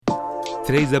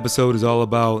Today's episode is all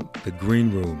about the Green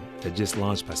Room that just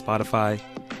launched by Spotify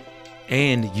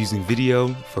and using video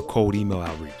for cold email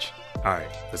outreach. All right,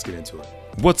 let's get into it.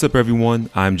 What's up, everyone?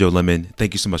 I'm Joe Lemon.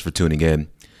 Thank you so much for tuning in.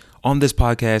 On this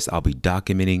podcast, I'll be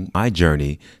documenting my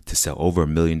journey to sell over $1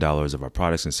 million of our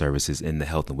products and services in the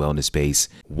health and wellness space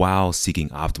while seeking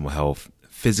optimal health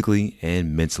physically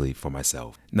and mentally for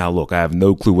myself. Now, look, I have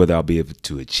no clue whether I'll be able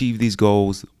to achieve these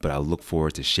goals, but I look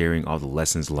forward to sharing all the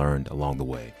lessons learned along the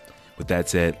way. With that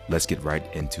said, let's get right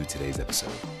into today's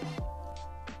episode.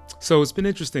 So it's been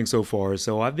interesting so far.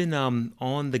 So I've been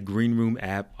on the Green Room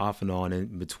app off and on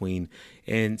in between.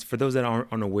 And for those that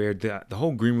aren't unaware, the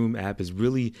whole Green Room app is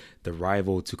really the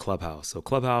rival to Clubhouse. So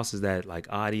Clubhouse is that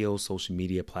like audio social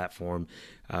media platform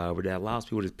where that allows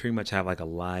people to pretty much have like a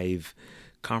live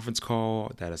conference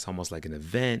call that is almost like an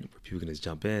event where people can just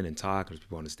jump in and talk. There's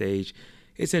people on the stage.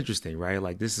 It's interesting, right?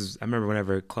 Like I remember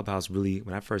whenever Clubhouse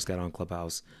when I first got on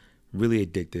Clubhouse, really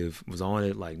addictive, was on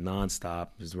it like nonstop.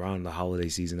 It was around the holiday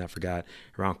season, I forgot,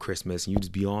 around Christmas, and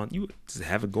you just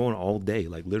have it going all day,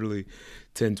 like literally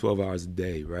 10, 12 hours a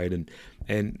day, right?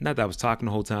 And not that I was talking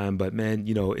the whole time, but man,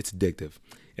 it's addictive.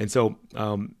 And so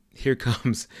here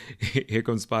comes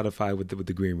Spotify with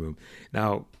the Green Room.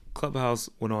 Now, Clubhouse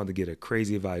went on to get a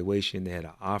crazy evaluation. They had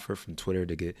an offer from Twitter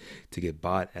to get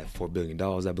bought at $4 billion,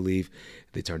 I believe.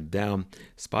 They turned it down.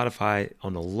 Spotify,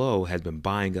 on the low, has been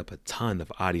buying up a ton of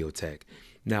audio tech.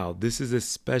 Now, this is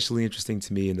especially interesting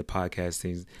to me in the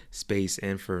podcasting space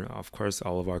and for, of course,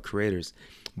 all of our creators.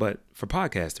 But for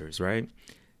podcasters, right?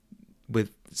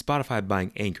 With Spotify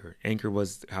buying Anchor. Anchor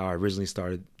was how I originally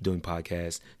started doing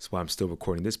podcasts. That's why I'm still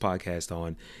recording this podcast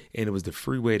on. And it was the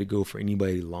free way to go for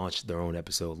anybody to launch their own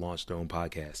episode, launch their own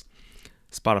podcast.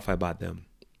 Spotify bought them.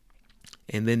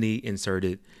 And then they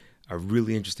inserted a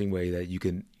really interesting way that you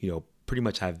can, pretty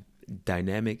much have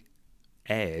dynamic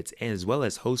ads and as well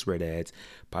as host read ads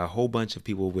by a whole bunch of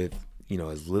people with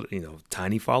as little,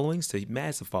 tiny followings to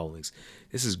massive followings.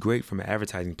 This is great from an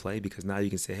advertising play because now you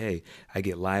can say, hey, I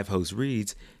get live host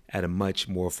reads at a much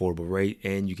more affordable rate,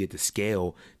 and you get the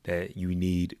scale that you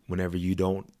need whenever you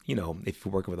don't, if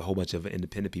you're working with a whole bunch of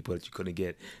independent people that you couldn't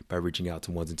get by reaching out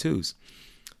to ones and twos.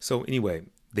 So anyway,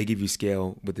 they give you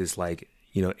scale with this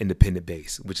independent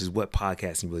base, which is what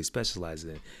podcasting really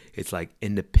specializes in. It's like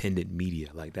independent media.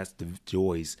 Like that's the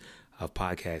joys of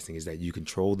podcasting, is that you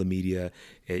control the media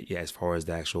as far as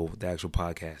the actual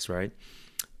podcast, right?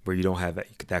 Where you don't have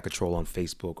that control on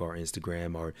Facebook or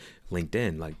Instagram or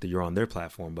LinkedIn, like you're on their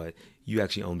platform, but you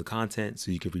actually own the content,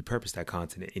 so you can repurpose that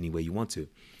content any way you want to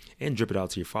and drip it out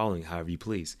to your following however you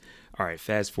please. All right,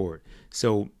 fast forward.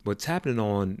 So what's happening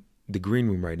on the Green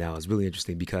Room right now is really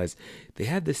interesting because they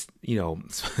had this,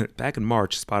 back in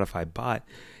March, Spotify bought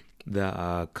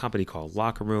the company called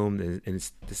Locker Room, and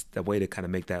it's the way to kind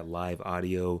of make that live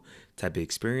audio type of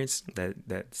experience,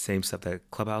 that same stuff that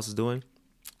Clubhouse is doing.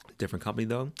 Different company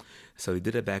though. So they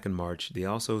did it back in March. They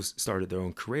also started their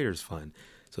own creators fund.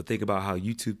 So think about how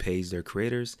YouTube pays their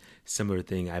creators. Similar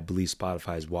thing, I believe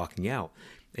Spotify is walking out.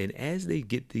 And as they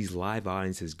get these live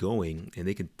audiences going and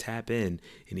they can tap in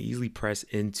and easily press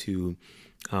into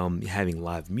having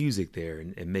live music there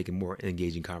and making more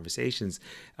engaging conversations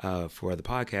for other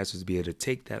podcasters to be able to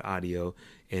take that audio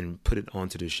and put it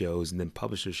onto the shows and then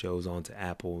publish the shows onto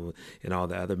Apple and all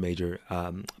the other major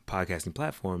podcasting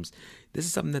platforms. This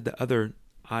is something that the other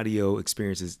audio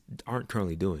experiences aren't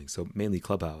currently doing. So mainly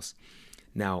Clubhouse.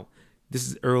 Now, this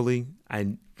is early.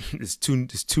 It's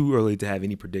too early to have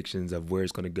any predictions of where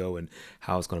it's going to go and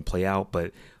how it's going to play out.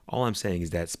 But all I'm saying is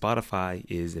that Spotify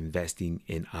is investing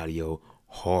in audio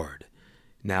hard.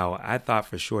 Now, I thought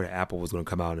for sure that Apple was going to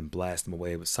come out and blast them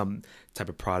away with some type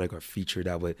of product or feature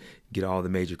that would get all the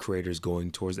major creators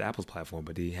going towards Apple's platform,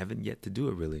 but they haven't yet to do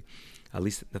it really, at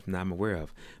least nothing I'm aware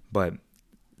of. But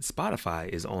Spotify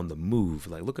is on the move.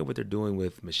 Like, look at what they're doing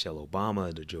with Michelle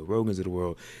Obama, the Joe Rogans of the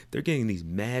world. They're getting these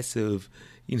massive,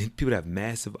 people that have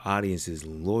massive audiences,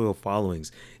 loyal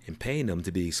followings, and paying them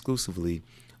to be exclusively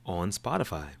on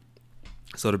Spotify.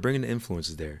 So they're bringing the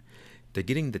influencers there. They're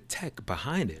getting the tech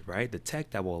behind it, right? The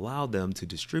tech that will allow them to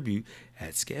distribute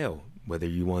at scale, whether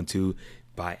you want to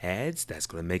buy ads, that's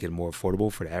going to make it more affordable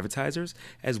for the advertisers,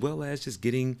 as well as just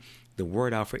getting the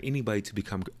word out for anybody to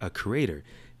become a creator.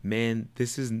 Man,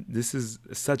 this is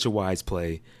such a wise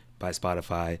play by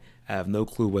Spotify. I have no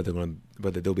clue whether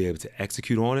they'll be able to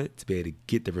execute on it, to be able to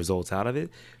get the results out of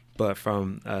it. But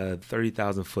from a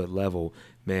 30,000 foot level,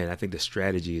 man, I think the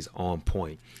strategy is on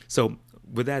point. So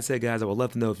with that said, guys, I would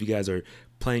love to know if you guys are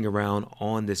playing around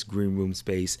on this Green Room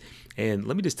space. And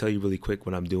let me just tell you really quick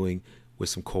what I'm doing with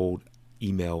some cold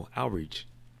email outreach.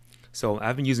 So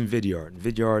I've been using Vidyard.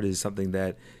 Vidyard is something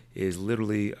that is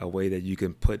literally a way that you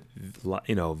can put,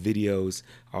 videos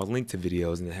or link to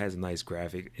videos, and it has a nice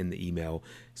graphic in the email.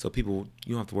 So people,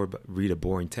 you don't have to worry about read a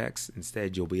boring text.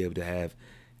 Instead, you'll be able to have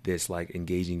this like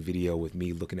engaging video with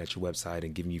me looking at your website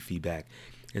and giving you feedback.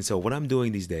 And so what I'm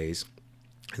doing these days,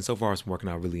 and so far it's working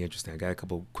out really interesting. I got a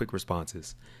couple quick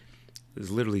responses. Is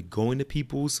literally going to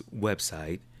people's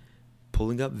website,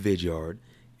 pulling up Vidyard,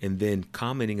 and then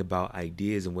commenting about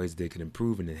ideas and ways they can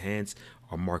improve and enhance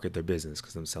or market their business,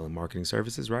 because I'm selling marketing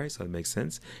services, right? So it makes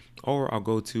sense. Or I'll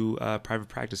go to a private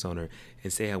practice owner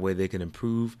and say how way they can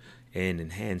improve and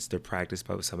enhance their practice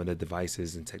by some of the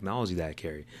devices and technology that I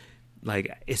carry.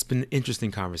 Like, it's been an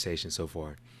interesting conversation so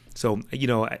far. So,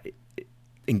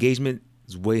 engagement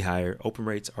is way higher. Open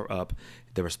rates are up.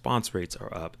 The response rates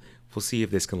are up. We'll see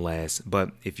if this can last.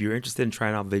 But if you're interested in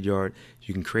trying out Vidyard,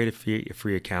 you can create a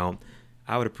free account.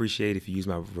 I would appreciate if you use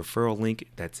my referral link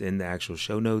that's in the actual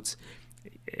show notes.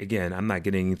 Again, I'm not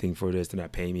getting anything for this. They're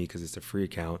not paying me because it's a free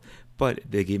account, but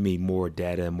they give me more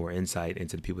data, more insight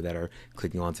into the people that are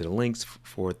clicking onto the links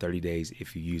for 30 days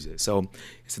if you use it. So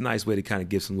it's a nice way to kind of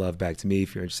give some love back to me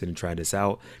if you're interested in trying this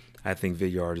out. I think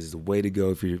Vidyard is the way to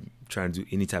go if you're trying to do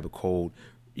any type of cold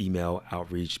email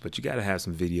outreach, but you got to have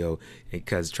some video,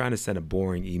 because trying to send a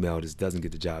boring email just doesn't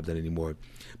get the job done anymore.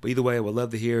 But either way, I would love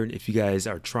to hear if you guys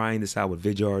are trying this out with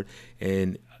Vidyard,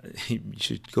 and you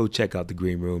should go check out the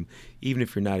Green Room. Even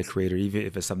if you're not a creator, even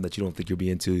if it's something that you don't think you'll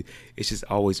be into, it's just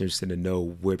always interesting to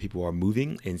know where people are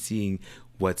moving and seeing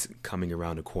what's coming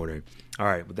around the corner. All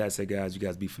right, with that said, guys, you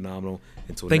guys be phenomenal.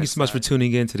 Thank you so much for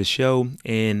tuning in to the show.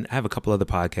 And I have a couple other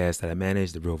podcasts that I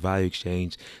manage. The Real Value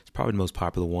Exchange is probably the most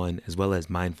popular one, as well as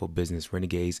Mindful Business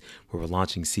Renegades, where we're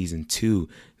launching season 2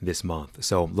 this month.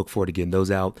 So look forward to getting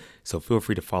those out. So feel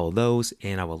free to follow those.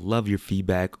 And I would love your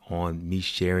feedback on me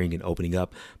sharing and opening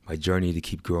up my journey to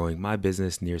keep growing my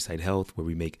business, Nearsight Health, where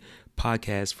we make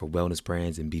podcasts for wellness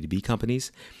brands and B2B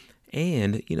companies.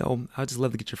 And, I'd just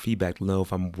love to get your feedback to know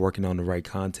if I'm working on the right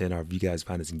content, or if you guys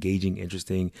find this engaging,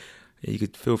 interesting. You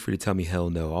could feel free to tell me hell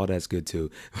no. All that's good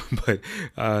too. But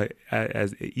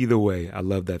either way, I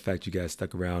love that fact you guys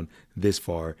stuck around this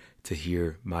far to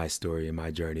hear my story and my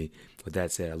journey. With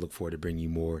that said, I look forward to bringing you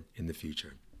more in the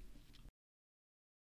future.